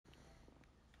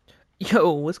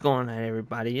Yo, what's going on,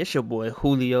 everybody? It's your boy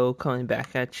Julio coming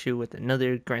back at you with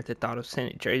another Grand Theft Auto San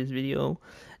Andreas video.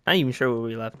 Not even sure where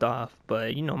we left off,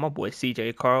 but you know my boy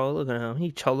CJ Carl. Look at him,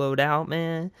 he choloed out,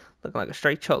 man. Looking like a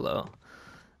straight cholo.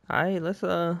 All right, let's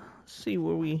see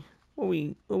where we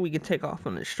can take off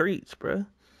on the streets, bruh.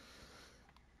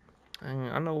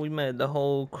 I know we met the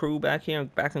whole crew back here,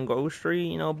 back in Grove Street.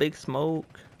 You know, Big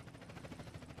Smoke,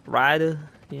 Ryder.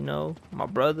 You know, my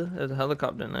brother. There's a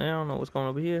helicopter in there. I don't know what's going on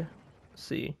over here. Let's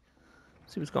see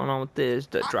what's going on with this.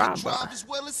 The drive-by. Drive as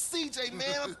well as CJ, man.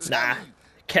 I'm Nah, telling you.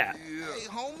 cap. Hey,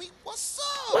 homie, what's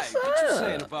up? What's What you up?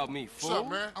 saying about me, fool? What's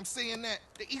up, man? I'm saying that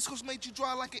the East Coast made you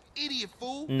drive like an idiot,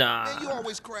 fool. Nah. Man, you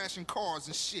always crashing cars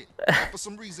and shit. For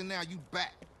some reason now you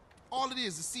back. All it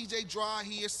is CJ drive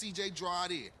here, CJ drive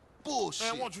there. Bullshit.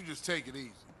 Man, why don't you just take it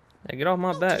easy? Hey, get off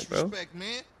my No back, bro. disrespect,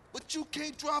 man. But you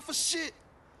can't drive for shit.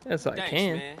 Yes, I Thanks,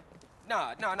 can. man.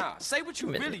 Nah. Say what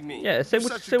you really mean. Yeah, say You're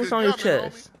what's such a good on your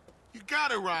gunman, chest. homie. You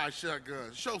gotta ride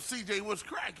shotgun. Show CJ what's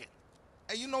cracking.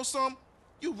 Hey, you know something?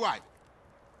 You right.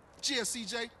 Yeah,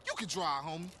 CJ, you can drive,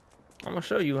 homie. I'm gonna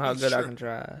show you how good I Sure. can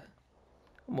drive.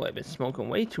 Boy, I've been smoking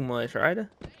way too much, right?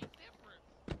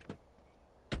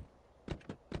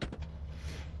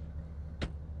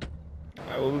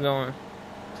 Alright, where we going?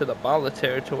 To the baller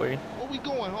territory. Where we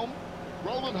going, homie?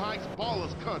 Rolling Heights,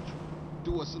 Ballers Country.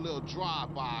 Do us a little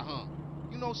drive-by, huh?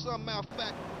 You know something, matter of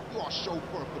fact, you are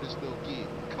chauffeur for this little gig.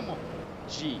 Come on,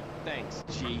 G, thanks,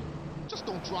 G. just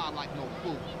don't drive like no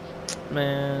fool.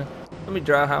 Man, let me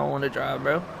drive how I want to drive,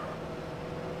 bro.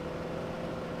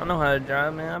 I know how to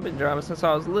drive, man. I've been driving since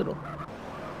I was little.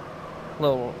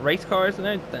 Little race cars and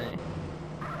everything.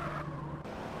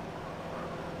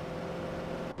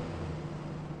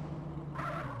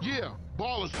 Yeah,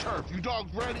 Ballers Turf. You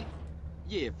dogs ready?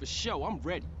 Yeah, for sure, I'm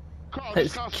ready. Carl, Let's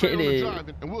just concentrate on get the it.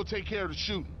 driving, and we'll take care of the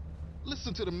shooting.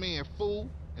 Listen to the man, fool,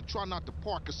 and try not to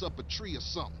park us up a tree or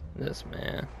something. This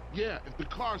man. Yeah, if the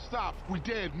car stops, we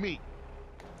dead meat.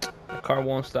 The car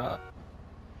won't stop.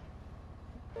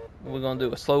 We're gonna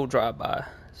do a slow drive-by.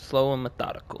 Slow and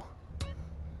methodical.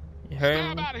 You heard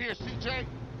Stab me? out of here, CJ.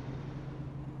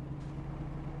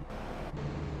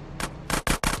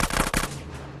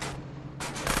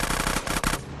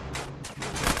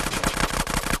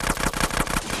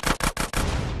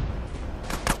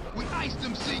 We iced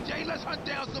them, CJ. Let's hunt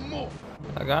down some more.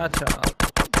 I got y'all.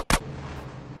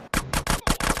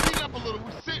 Speed up a little.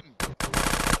 We're sitting.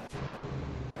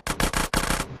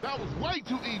 That was way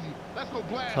too easy. Let's go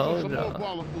blast on Told some more y'all.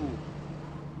 baller fools.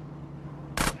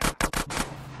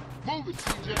 Move it,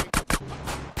 CJ.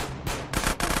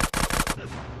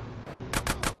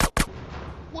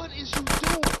 What is you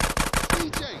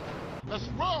doing? CJ, let's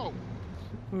roll.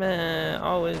 Man,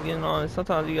 always getting on.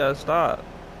 Sometimes you gotta stop.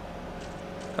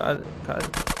 Cause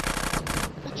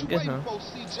What you Get waiting him. for,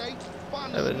 CJ?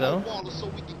 Find There us we more go. ballers so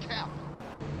we can cap.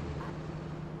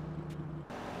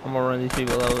 I'm gonna run these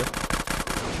people over.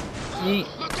 Yeet.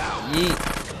 Look out!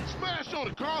 Yeet. Smash on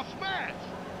it, Carl. Smash!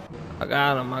 I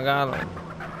got him.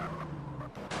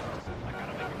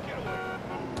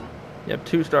 You have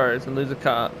 2 stars and lose the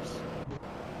cops.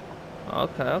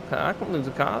 Okay. I can lose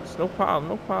the cops. No problem.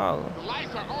 The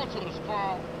lights are onto us,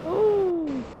 Carl.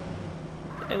 Ooh.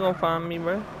 They gonna find me,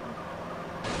 bro.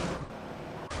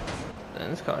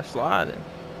 Then this car's sliding.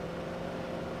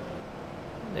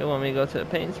 They want me to go to the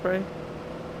paint spray?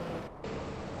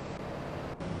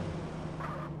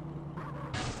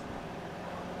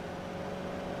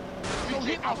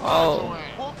 CJ, I'll Oh. find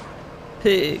your ass.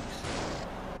 Pigs.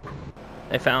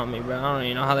 They found me, bro. I don't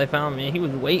even know how they found me. He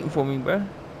was waiting for me, bro.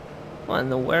 What in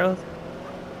the world?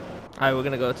 Alright, we're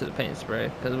gonna go to the paint spray,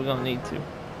 because we're gonna need to.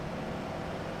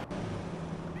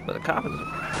 But the cop is...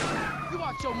 You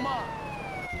out your mind.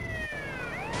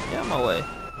 Yeah, my way.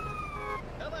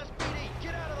 LSPD,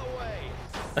 get out of the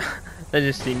way. They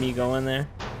just see me go in there.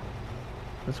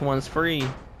 This one's free.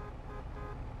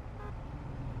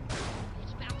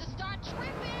 It's about to start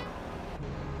tripping.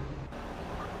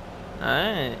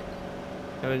 Alright.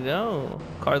 Here we go.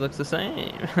 Car looks the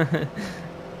same.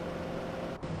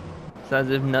 It's as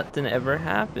if nothing ever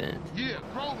happened. Yeah,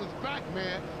 Grove is back,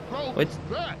 man. Grove Wait. is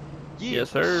back. Yeah, Yes,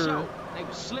 for sir. sure. They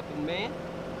was slipping, man.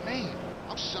 Man,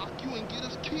 I'm shocked you ain't get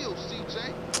us killed,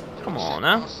 CJ. Come Check on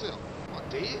now. myself. Am I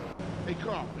dead? Hey,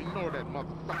 Carl, ignore that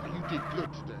motherfucker. You did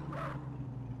good today.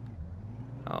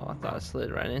 Oh, I thought I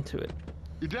slid right into it.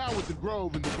 You're down with the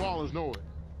Grove and the Ballers know it.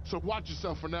 So watch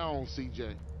yourself from now on,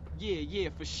 CJ. Yeah,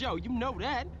 for sure. You know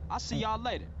that. I'll see y'all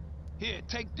later. Here,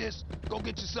 take this. Go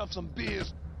get yourself some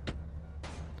beers.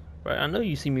 Right, I know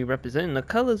you see me representing the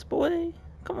colors, boy.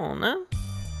 Come on now.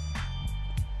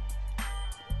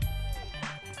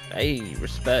 Hey,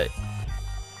 respect.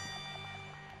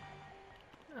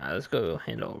 Alright, let's go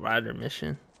handle a Ryder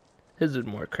mission. His is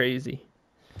more crazy.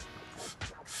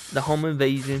 The home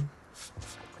invasion.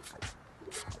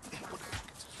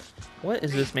 What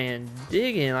is this man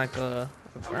digging like a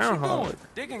groundhog?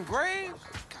 Digging graves?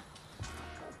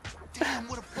 Damn,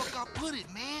 where the fuck I put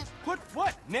it, man? Put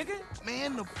what, nigga?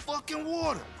 Man, the fucking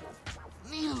water.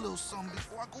 Need a little something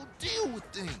before I go deal with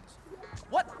things.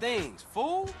 What things,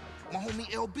 fool? My homie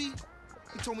LB,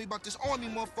 he told me about this army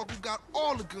motherfucker who got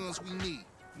all the guns we need.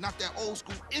 Not that old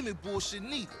school Emmett bullshit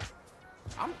neither.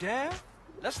 I'm down.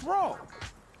 Let's roll.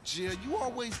 Jill, you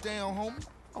always down, homie.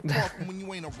 Apart from when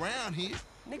you ain't around here.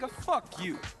 Nigga, fuck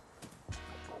you.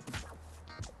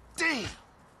 Damn.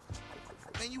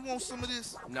 Man, you want some of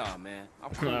this? Nah, man.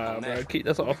 I'm cool Nah, on bro, that. keep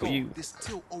that's all for you. This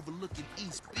tilt overlooking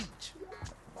East Beach.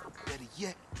 Better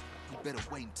yet, you better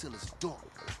wait until it's dark.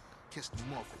 Catch the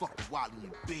motherfucker while he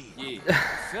in bed. Yeah,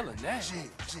 feeling that.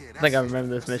 Jid, I think I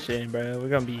remember this mission, bro. We're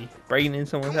gonna be breaking in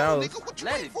someone's house. Nigga, what you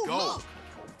Let waiting it for? go. Look.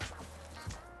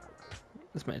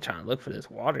 This man trying to look for this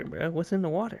water, bro. What's in the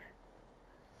water?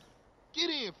 Get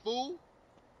in, fool.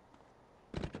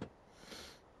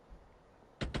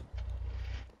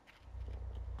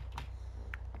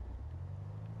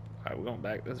 Alright, we're gonna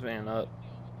back this van up.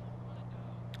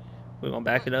 We're gonna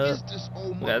back it What up. is this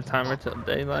old We got a timer motherfucker? till What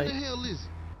daylight. the hell is it?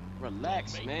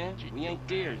 Relax, man. We ain't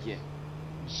there yet.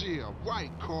 Yeah,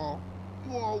 right, Carl.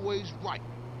 You always right.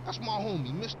 That's my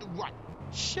homie, Mr. Right.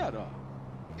 Shut up.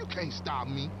 You can't stop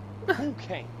me. Who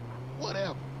can't?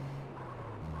 Whatever.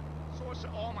 Source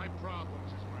of all my problems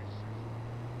is my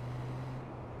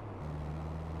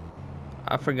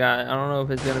I forgot. I don't know if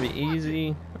it's gonna be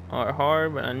easy or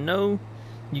hard, but I know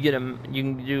you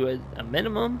can do a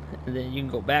minimum, and then you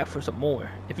can go back for some more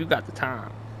if you got the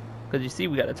time. Cause you see,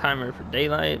 we got a timer for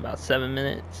daylight, about 7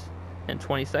 minutes and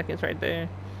 20 seconds right there.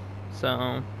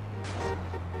 So,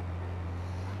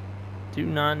 do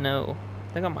not know.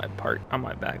 I think I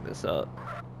might back this up,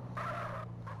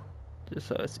 just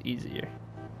so it's easier.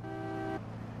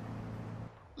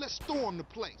 Let's storm the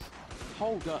place.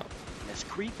 Hold up. Let's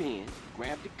creep in,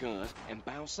 grab the guns, and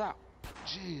bounce out.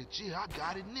 Yeah, I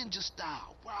got it ninja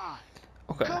style. Right.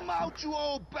 Okay. Come out, you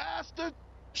old bastard.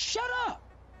 Shut up.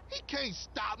 He can't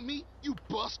stop me, you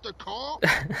buster, Carl.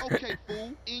 Okay,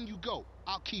 fool, in you go.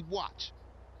 I'll keep watch.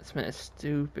 This man is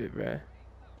stupid, bruh.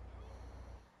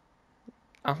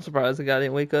 I'm surprised the guy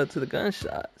didn't wake up to the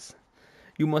gunshots.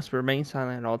 You must remain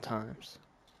silent at all times.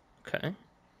 Okay.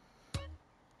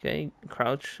 Okay,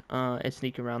 crouch and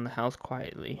sneak around the house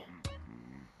quietly.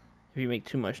 If you make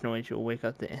too much noise, you'll wake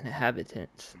up the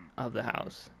inhabitants of the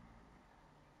house.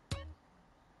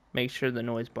 Make sure the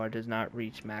noise bar does not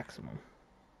reach maximum.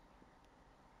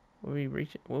 What are we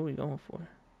reaching? What are we going for?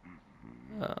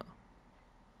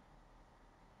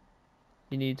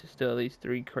 You need to steal at least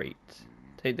 3 crates.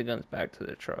 Take the guns back to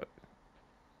the truck.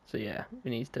 So yeah, we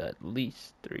need to at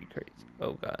least 3 crates.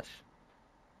 Oh gosh.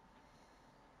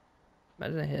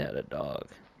 Imagine I hit out a dog.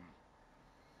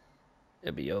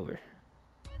 It'd be over.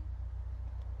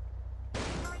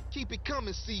 Keep it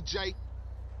coming, CJ.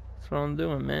 That's what I'm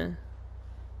doing, man.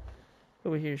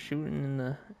 Over here shooting in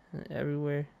the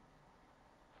everywhere.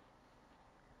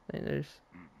 I think there's.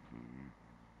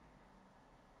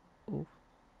 Ooh.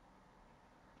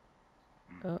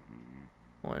 Oh,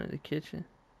 one in the kitchen.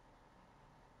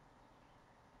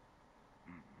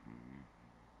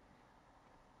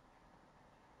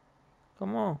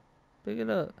 Come on, pick it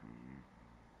up.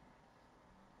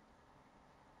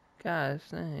 Gosh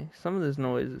dang, some of this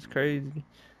noise is crazy.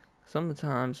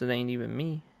 Sometimes it ain't even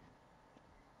me.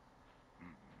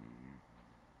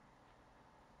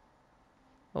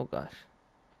 Oh gosh.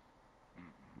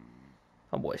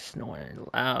 My boy's snoring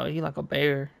loud. He like a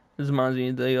bear. This reminds me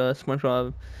of the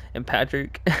SpongeBob and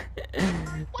Patrick.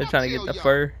 They're trying to get the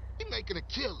fur He making a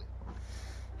killing.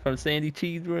 from Sandy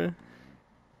Cheese, bro.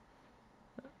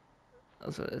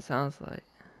 That's what it sounds like.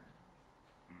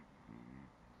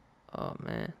 Oh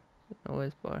man,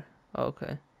 noise bar. Oh,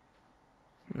 okay.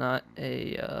 Not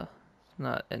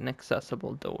not an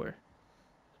accessible door.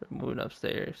 So we're moving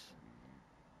upstairs.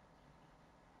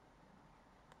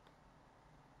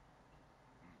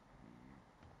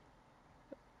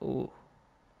 Ooh,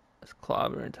 it's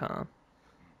clobbering time.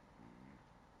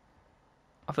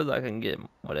 I feel like I can get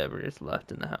whatever is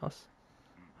left in the house.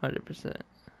 100%.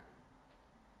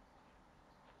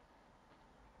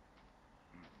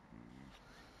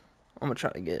 I'm gonna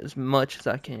try to get as much as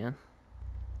I can.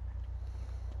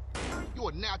 You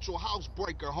a natural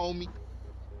housebreaker, homie.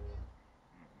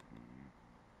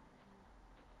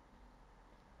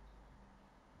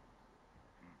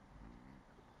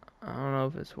 I don't know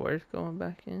if it's worth going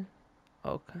back in.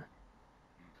 Okay. So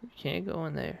you can't go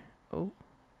in there. Oh.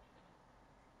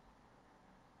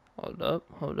 Hold up,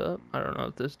 hold up. I don't know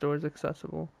if this door is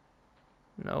accessible.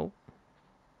 Nope.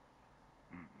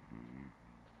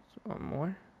 One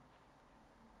more.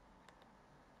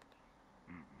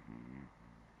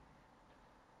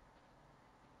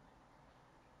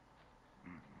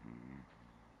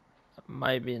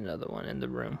 Might be another one in the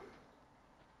room.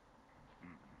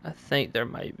 I think there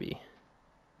might be.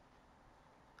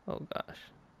 Oh gosh.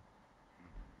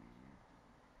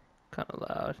 Kind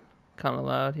of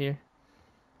loud here.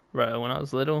 Bro, when I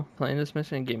was little, playing this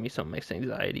mission gave me so much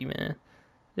anxiety, man.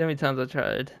 You know how many times I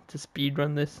tried to speed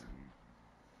run this?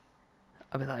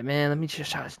 I'd be like, man, let me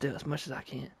just try to steal as much as I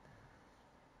can.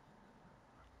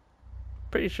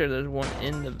 Pretty sure there's one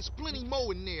in the... There's plenty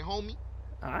more in there, homie.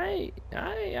 Alright,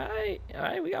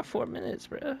 we got 4 minutes,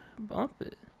 bro. Bump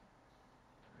it.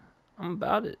 I'm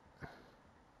about it.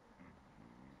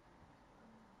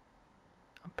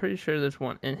 I'm pretty sure there's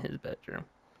one in his bedroom.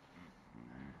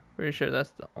 Pretty sure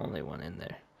that's the only one in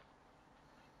there.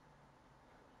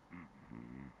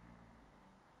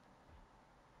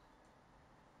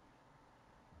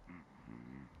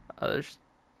 Oh, there's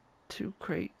 2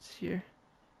 crates here.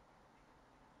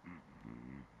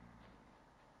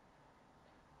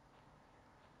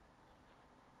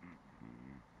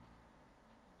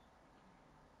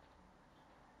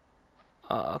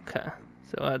 Oh, okay.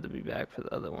 So I'll have to be back for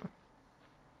the other one.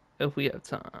 If we have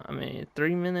time. I mean,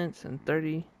 3 minutes and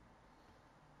 30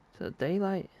 to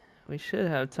daylight. We should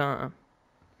have time.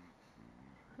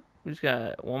 We just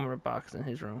got one more box in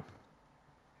his room.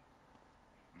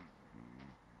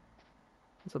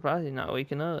 I'm surprised he's not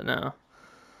waking up now.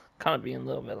 Kind of being a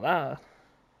little bit loud.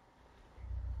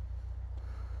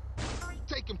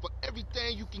 Take him for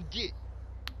everything you can get.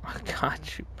 I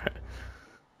got you, bro.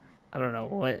 I don't know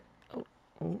what.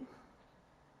 Oh.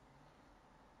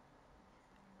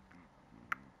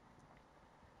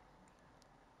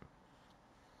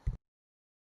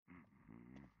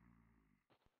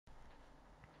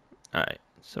 Alright,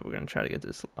 so we're gonna try to get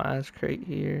this last crate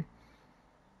here.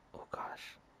 Oh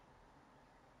gosh.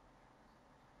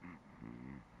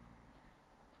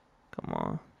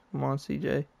 Come on,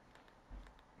 CJ.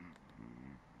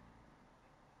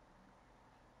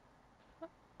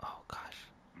 Oh gosh.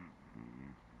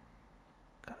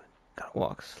 Gotta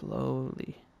walk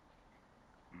slowly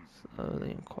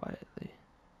and quietly.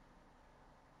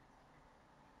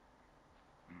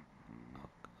 Oh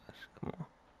gosh, come on.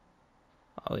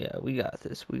 Oh yeah, we got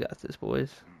this,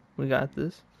 boys. We got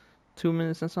this. 2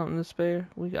 minutes and something to spare.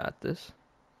 We got this.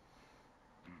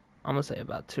 I'm gonna say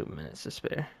about 2 minutes to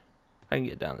spare. I can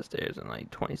get down the stairs in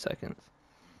like 20 seconds.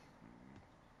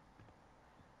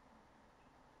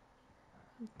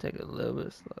 Take it a little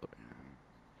bit slower.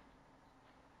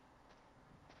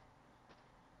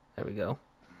 There we go.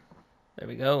 There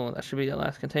we go. That should be the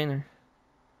last container.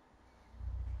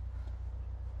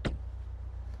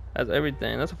 That's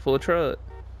everything. That's a full truck.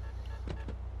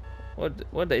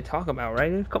 What they talk about,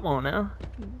 right? Come on now.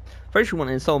 First you want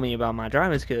to insult me about my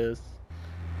driving skills,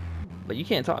 but you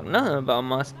can't talk nothing about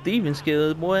my thieving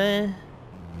skills, boy.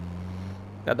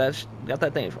 Got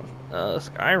that thing from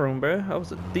Skyrim, bro. I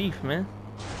was a thief, man.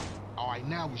 All right,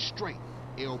 now we straight.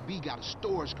 LB got a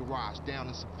storage garage down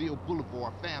in Seville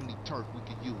Boulevard, family turf we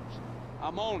could use.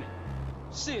 I'm on it.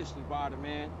 Seriously, Ryder,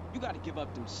 man. You gotta give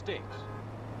up them sticks.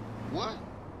 What?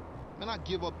 Man, I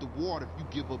give up the water if you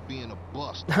give up being a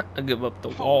buster. I give up the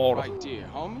Hold water. right there,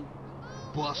 homie.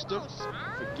 Buster?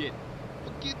 Forget it.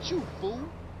 Forget you, fool.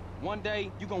 One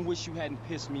day, you gonna wish you hadn't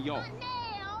pissed me off.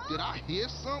 Did I hear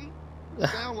something?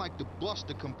 Sound like the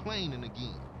buster complaining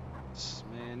again.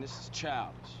 Man, this is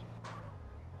childish.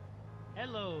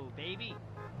 Hello, baby.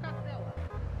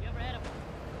 You ever had a...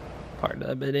 Part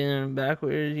that bit in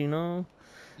backwards, you know.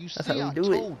 You That's see, how I we do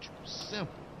told it. you.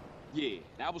 Simple. Yeah,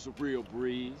 that was a real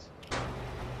breeze.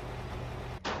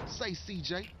 Say,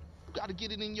 CJ, you gotta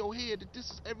get it in your head that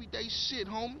this is everyday shit,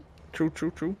 homie.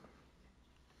 True.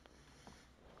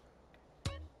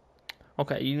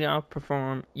 Okay,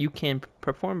 you can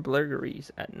perform burglaries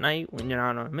at night when you're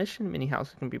not on a mission. Many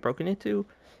houses can be broken into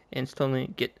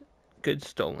and get goods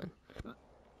stolen.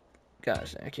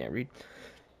 Gosh, I can't read.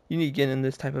 You need to get in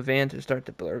this type of van to start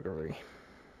the burglary.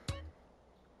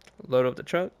 Load up the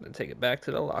truck, then take it back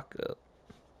to the lockup.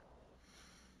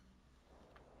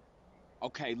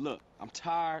 Okay, look, I'm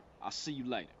tired. I'll see you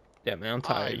later. Yeah, man, I'm All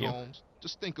tired right, of you. Holmes.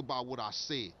 Just think about what I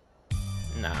said.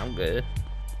 Nah, I'm good.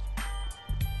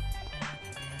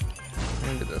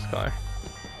 Look at this car.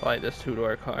 I like this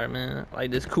two-door car, man. I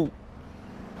like this coupe.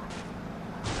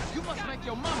 You must make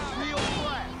your mama real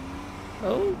glad.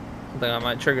 Oh, I think I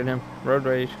might trigger him. Road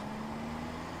rage.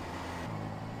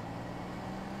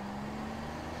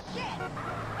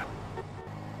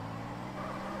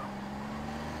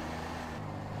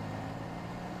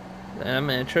 That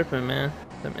man tripping, man.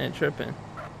 That man tripping.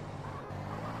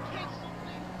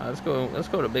 Let's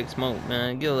go to Big Smoke,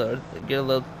 man. Get a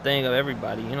little thing of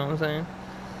everybody. You know what I'm saying?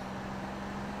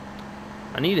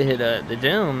 I need to hit the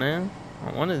gym, man.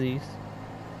 On one of these.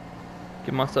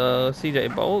 Get myself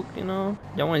CJ bulk. You know.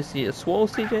 Y'all want to see a swole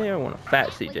CJ or want a fat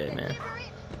CJ, man?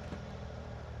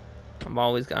 I've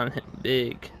always gotten him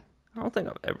big. I don't think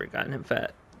I've ever gotten him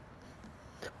fat.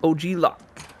 OG lock.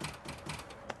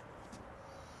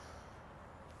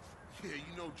 Yeah,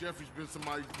 you know Jeffrey's been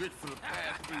somebody's bitch for the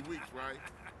past 3 weeks, right?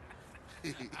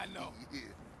 I know. Yeah.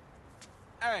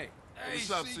 Hey,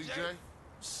 What's up, CJ?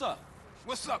 What's up?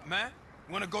 What's up, man?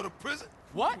 Wanna go to prison?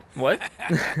 What? What?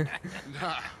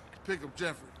 Nah, pick up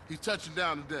Jeffrey. He's touching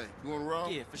down today. You wanna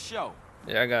roll? Yeah, for sure.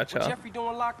 Yeah, I got What y'all. Jeffrey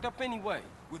doing locked up anyway?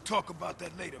 We'll talk about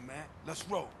that later, man. Let's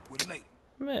roll. We're late.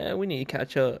 Man, we need to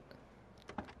catch up.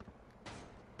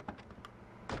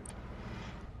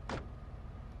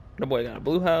 The boy got a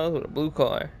blue house with a blue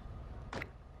car.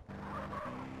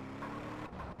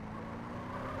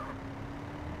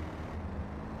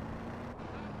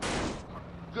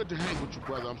 Good to hang with you,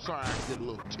 brother. I'm sorry I did a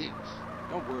little tense.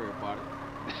 Don't worry about it.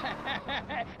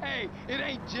 Hey, it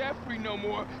ain't Jeffrey no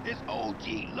more. It's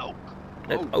OG Loke.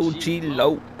 That's OG OG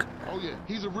Loke. Oh yeah,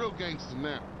 he's a real gangster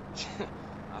now.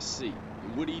 I see.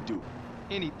 And what do you do?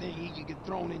 Anything he can get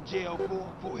thrown in jail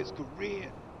for his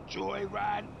career,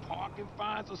 joyriding, parking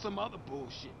fines, or some other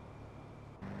bullshit.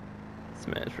 This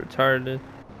man's retarded.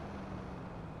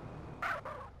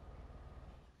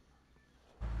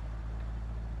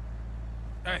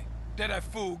 Hey, there that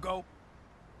fool go.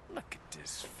 Look at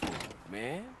this fool,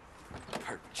 man.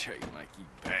 Perpetrating like he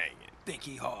banging. Think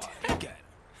he hard. Look at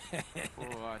him. Boy,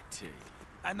 I tell you.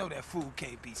 I know that fool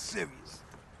can't be serious.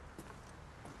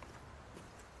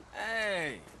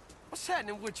 Hey, what's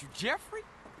happening with you, Jeffrey?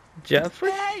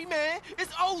 Jeffrey? Hey, man,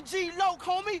 it's OG Loke,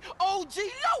 homie. OG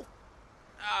Loke.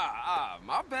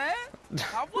 My bad.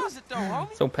 How was it, though,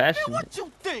 homie? So passionate. Man, what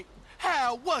you think?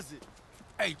 How was it?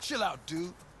 Hey, chill out,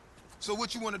 dude. So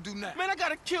what you wanna do now? Man, I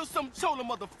gotta kill some chola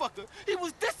motherfucker. He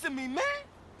was dissing me, man.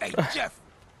 Hey, Jeffrey.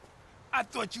 I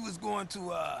thought you was going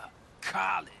to,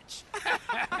 college.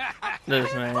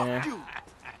 This Man, man. fuck you.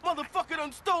 Motherfucker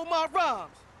done stole my rhymes.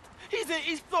 He's in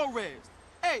East Flores.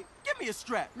 Hey, give me a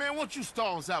strap. Man, why don't you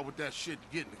stall us out with that shit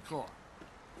and get in the car?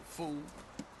 Fool.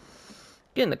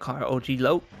 Get in the car, OG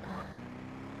Loke.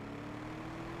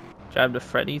 Drive to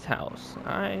Freddy's house.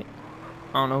 Alright.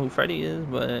 I don't know who Freddy is,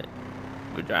 but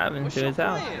we're driving What's to your his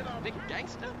house. plan, nigga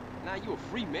gangster? Now you a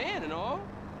free man and all.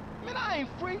 Man, I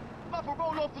ain't free. My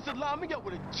parole officer lined me up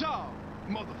with a job.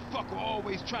 Motherfucker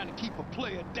always trying to keep a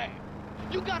player down.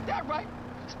 You got that right.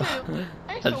 Still,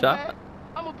 ain't A so job? bad.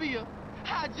 I'ma be a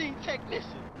hygiene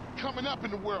technician. Coming up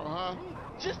in the world, huh?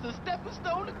 Just a stepping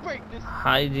stone to greatness.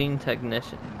 Hygiene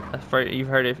technician. That's first, you've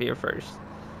heard it here first.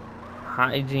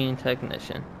 Hygiene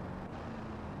technician.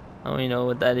 I don't even know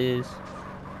what that is.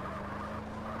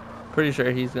 Pretty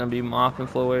sure he's gonna be mopping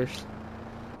floors.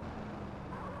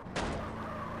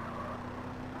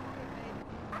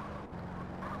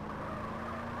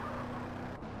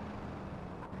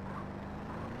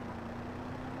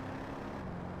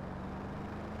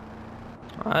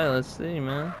 Alright, let's see,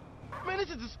 man. Man, this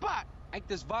is the spot. Ain't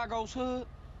this Vago's hood?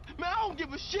 Man, I don't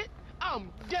give a shit. I'm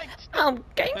gangsta. I'm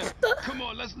gangsta. Come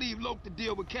on, let's leave Loke to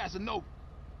deal with Casanova.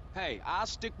 Hey, I'll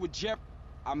stick with Jeff.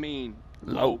 I mean,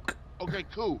 Loke. Okay,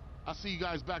 cool. I'll see you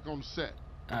guys back on the set.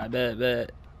 I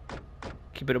bet.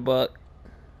 Keep it a buck.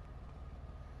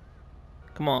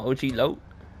 Come on, OG Loke.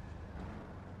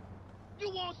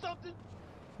 You want something?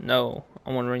 No,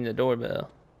 I want to ring the doorbell.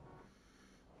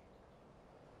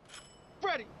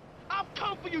 Freddy, I've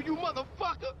come for you, you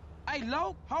motherfucker. Hey,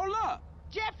 Loke, hold up.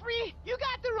 Jeffrey, you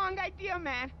got the wrong idea,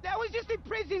 man. That was just a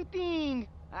prison thing.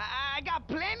 I got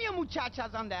plenty of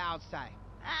muchachas on the outside.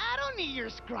 I don't need your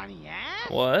scrawny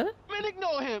ass. What? Man,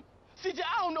 ignore him. CJ,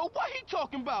 I don't know what he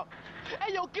talking about.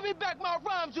 Hey, yo, give me back my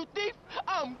rhymes, you thief.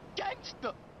 I'm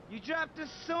gangster. You dropped the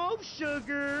soap,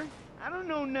 sugar. I don't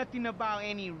know nothing about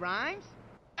any rhymes.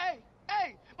 Hey,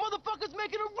 motherfuckers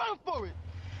making a run for it.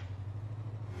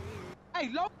 Hey,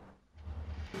 Loke.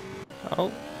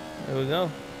 Oh, there we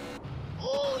go.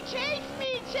 Ooh, chase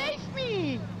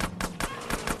me!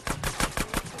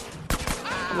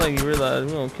 I like you realize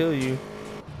we're gonna kill you.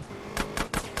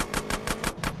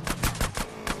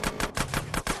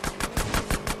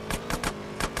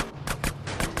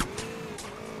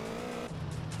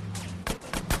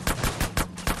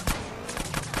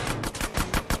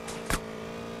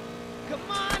 Come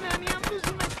on, honey, I'm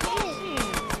losing my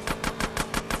patience.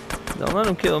 Don't let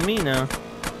him kill me now.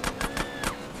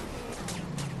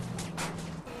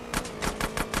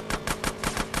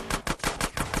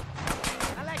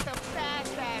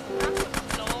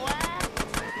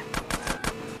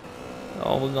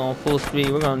 Oh, we're going full speed.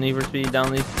 We're going Need for Speed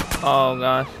down these. Oh,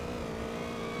 gosh.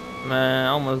 Man, I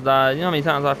almost died. You know how many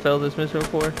times I failed this mission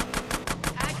before? I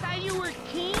thought you were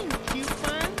king,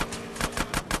 Cupid.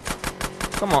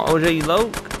 Come on, OJ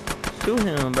Loke. Shoot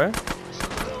him, bruh.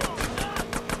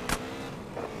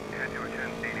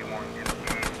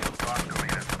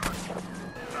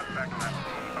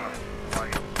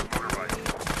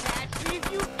 Catch me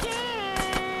if you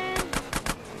can.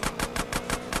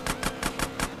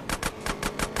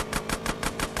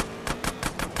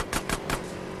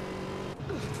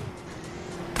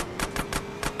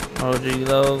 OG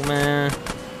Loke, man.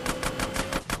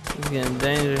 It's getting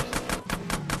dangerous.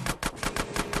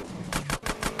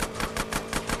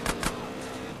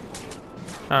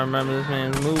 I remember this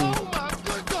man's move. Oh my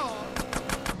good God!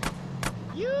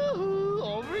 Yoo-hoo,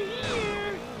 over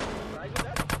here.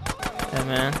 Hey,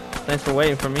 man. Thanks for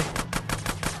waiting for me.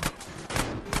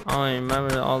 I don't even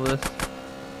remember all this.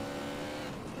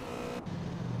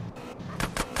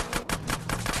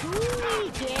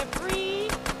 Ooh, Jeffrey.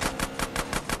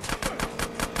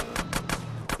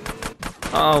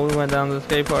 Oh, we went down to the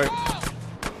skate park.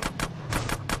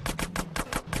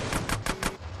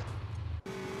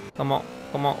 Come on,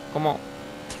 come on, come on.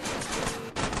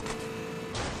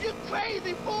 You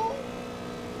crazy fool!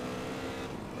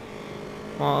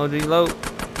 Come on, OG Loke.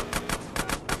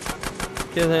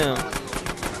 Kill him.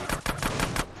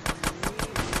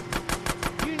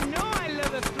 You know I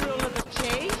love the thrill of the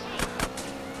chase.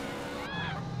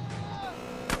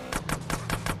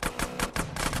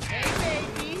 Hey,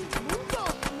 baby, move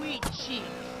those sweet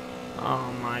cheeks.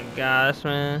 Oh my gosh,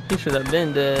 man. He should have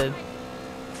been dead.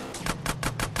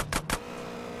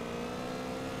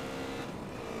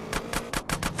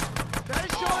 Better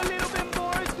show a little bit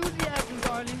more enthusiasm,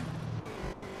 darling.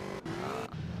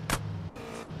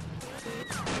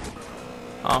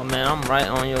 Oh man, I'm right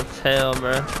on your tail,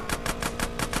 bro.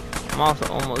 I'm also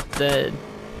almost dead.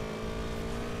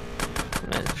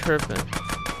 Man, tripping.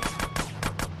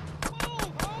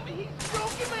 Oh, homie, he's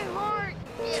broken my heart.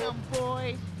 Get him,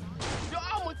 boy. Yo,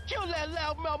 I'ma kill that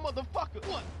loudmouth motherfucker.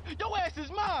 What? Your ass is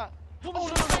mine. What Oh,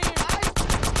 was no, you saying?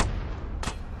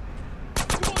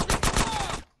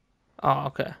 Oh,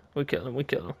 okay. We killed him. We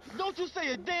killed him. Don't you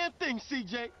say a damn thing,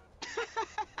 CJ.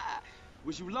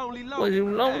 Was you lonely, Loke? Was you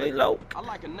lonely, Hey, Loke? I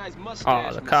like a nice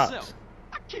mustache Oh, the myself. cops.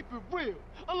 I keep it real.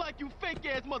 Unlike you fake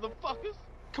ass motherfuckers.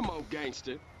 Come on,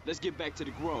 gangster. Let's get back to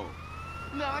the Grove.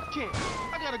 Nah, I can't.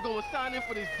 I gotta go and sign in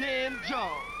for this damn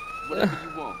job. Whatever you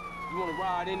want. You want to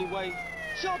ride anyway?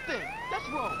 Sure thing. Let's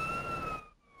roll.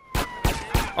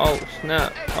 Oh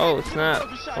snap. Oh snap.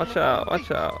 Watch out. Watch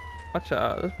out. Watch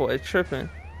out. This boy is tripping.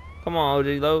 Come on, OG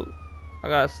Loke.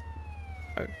 I'm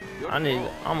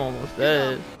almost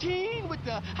dead. Teen with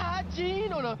the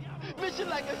hygiene on a mission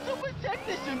like a super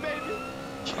technician, baby.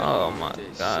 Oh my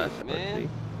That gosh. shit, man.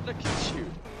 Look at you.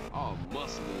 All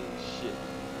muscly and shit.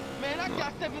 Man, I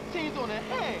got 17s on the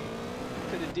head.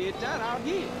 Could have did that out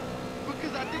here.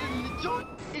 Because I did it in the joint,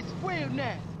 it's real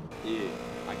now. Yeah,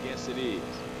 I guess it is.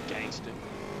 Gangster.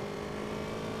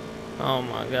 Oh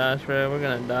my gosh, bro. We're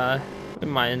gonna die. We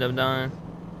might end up dying.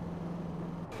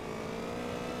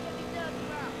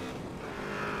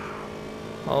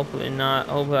 Hopefully not.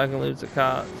 Hopefully I can lose the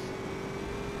cops.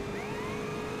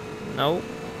 Nope.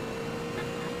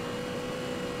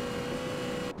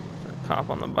 A cop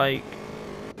on the bike.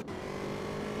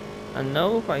 I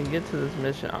know if I can get to this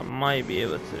mission, I might be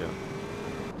able to.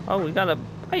 Oh, we got a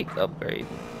bike upgrade.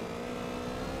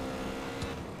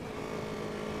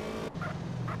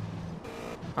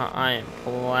 I am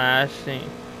flashing.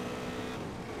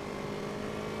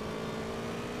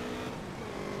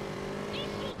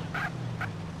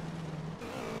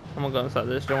 I'm gonna go inside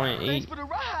this joint and Thanks eat. for the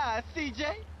ride,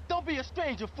 CJ. Don't be a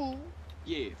stranger, fool.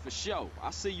 Yeah, for sure.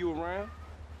 I'll see you around.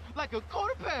 Like a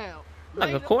quarter pound. Like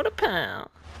a Later. £1/4.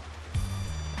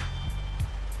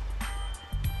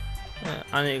 Yeah,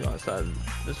 I need to go inside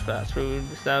this fast food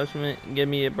establishment and get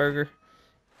me a burger.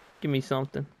 Give me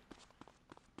something.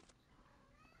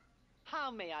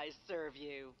 How may I serve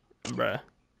you? Bruh.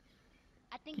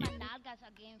 I think my nalgas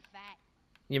are getting fat.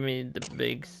 Give me the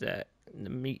big stack. The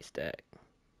meat stack.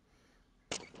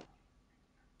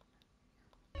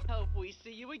 Hope we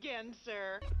see you again,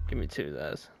 sir. Give me 2 of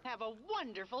those. Have a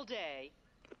wonderful day.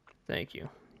 Thank you.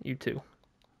 You too.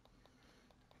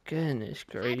 Goodness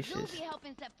I do gracious. be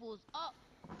helping set fools up.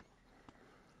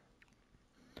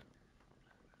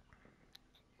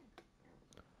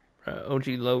 Bruh, OG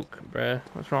Loke, bruh.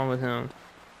 What's wrong with him?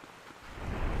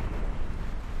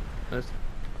 Oh,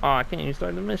 I can't even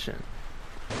start the mission.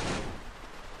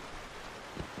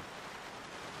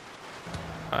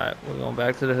 Alright, we're going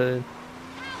back to the hood.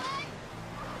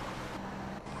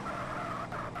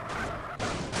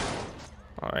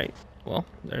 Alright, well,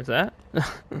 there's that.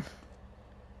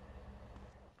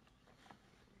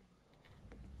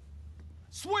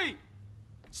 Sweet!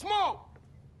 Smoke!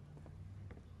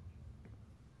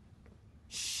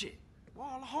 Shit, where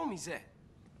all the homies at?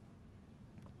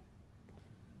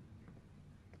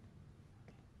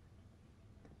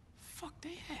 Fuck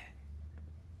they at?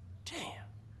 Damn.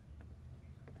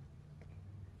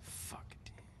 Fuck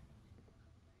it.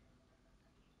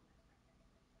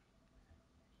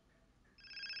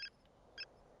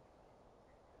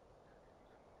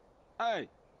 Hey.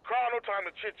 Carl, no time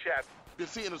to chit-chat. Been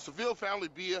seeing a Seville family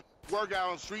beer, work out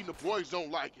on the street, and the boys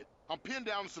don't like it. I'm pinned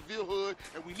down in Seville hood,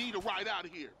 and we need a ride out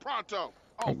of here. Pronto.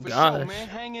 Oh, for gosh. sure, man.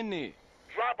 Hang in there.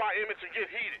 Drive by Emmett and get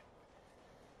heated.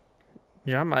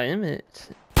 Drop my image.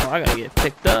 Oh, I gotta get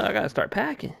picked up. I gotta start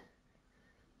packing.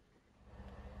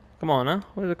 Come on, huh?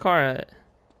 Where's the car at?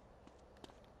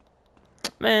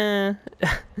 Man,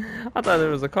 I thought there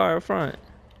was a car up front.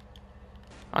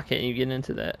 I can't even get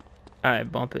into that.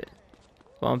 Alright, bump it.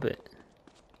 Bump it.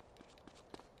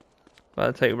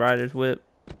 About to take Ryder's whip.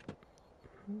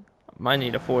 Might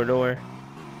need a 4-door.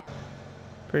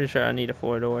 Pretty sure I need a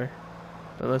 4-door.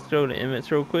 So let's go to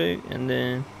Emmett's real quick and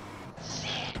then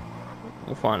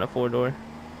we'll find a 4-door.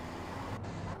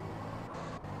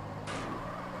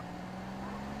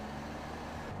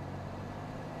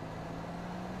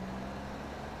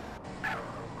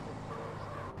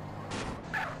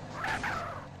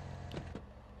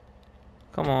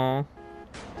 Come on.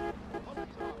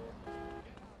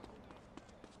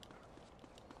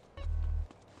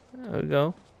 There we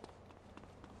go.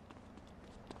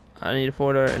 I need a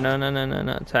 4-door.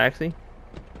 No. Taxi.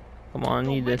 Come on, I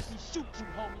need this.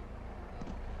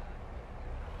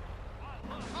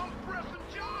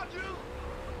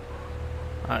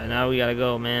 Alright, now we gotta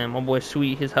go, man. My boy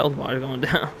Sweet, his health bar is going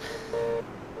down.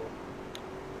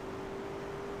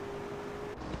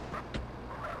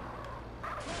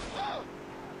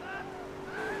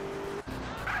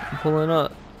 I'm pulling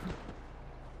up.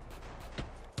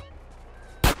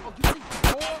 Oh, you think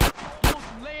you're bored? You want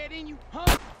some lead in you,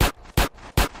 huh?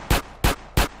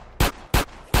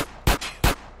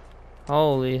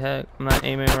 Holy heck, I'm not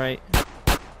aiming right.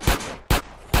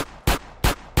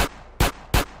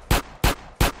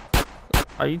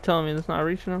 Are you telling me that's not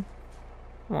reaching him?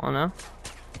 Come on now.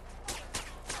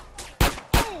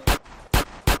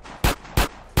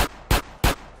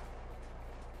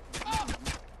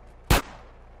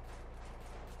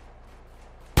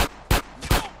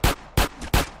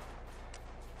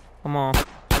 Come on.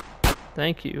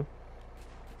 Thank you.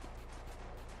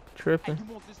 Tripping. You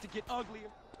want this to get uglier?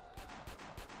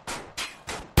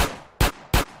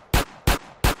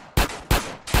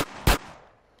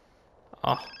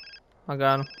 Oh, I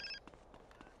got him.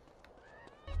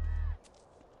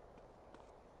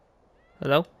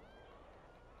 Hello?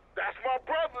 That's my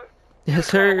brother. Yes,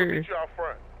 sir. Get you out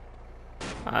front.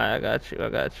 I got you. I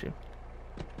got you.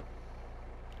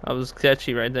 I was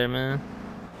sketchy right there, man.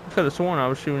 I could have sworn I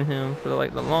was shooting him for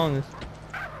like the longest.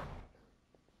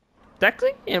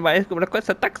 Taxi? Anybody request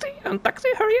a taxi? Taxi,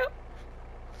 hurry up.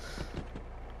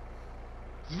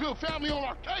 Seville family on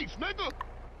our case, nigga.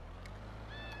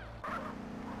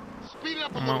 Speed it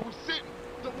up a Come little. on. We're sitting.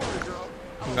 Don't worry, girl.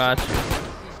 Got you.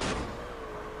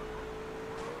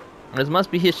 This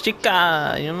must be his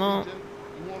chica, you know?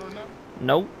 You want her now?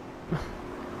 Nope.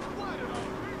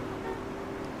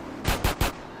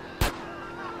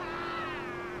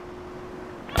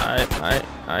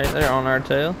 Alright, they're on our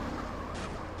tail.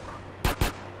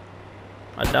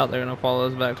 I doubt they're gonna follow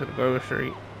us back to the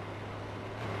grocery.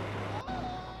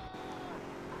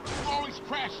 Always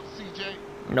crashing, CJ.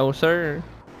 No, sir.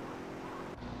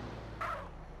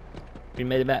 We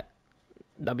made it back.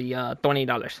 That'll be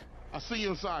 $20. I'll see you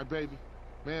inside, baby.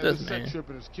 Man, This this man. sex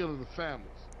tripping is killing the families.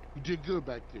 You did good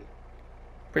back there.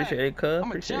 Appreciate it, cuz. I'm a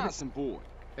Appreciate it. Johnson boy.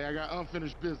 Hey, I got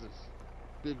unfinished business.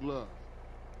 Big love.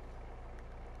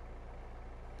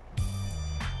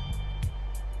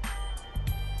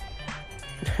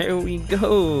 There we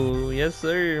go. Yes,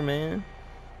 sir, man.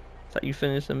 That's how you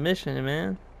finish the mission,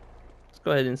 man. Let's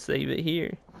go ahead and save it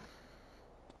here.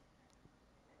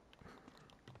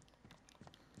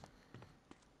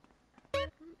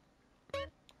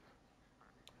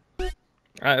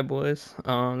 Alright, boys.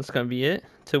 That's gonna be it.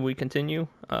 Till we continue.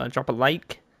 Drop a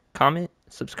like, comment,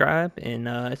 subscribe, and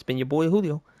it's been your boy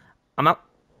Julio. I'm out.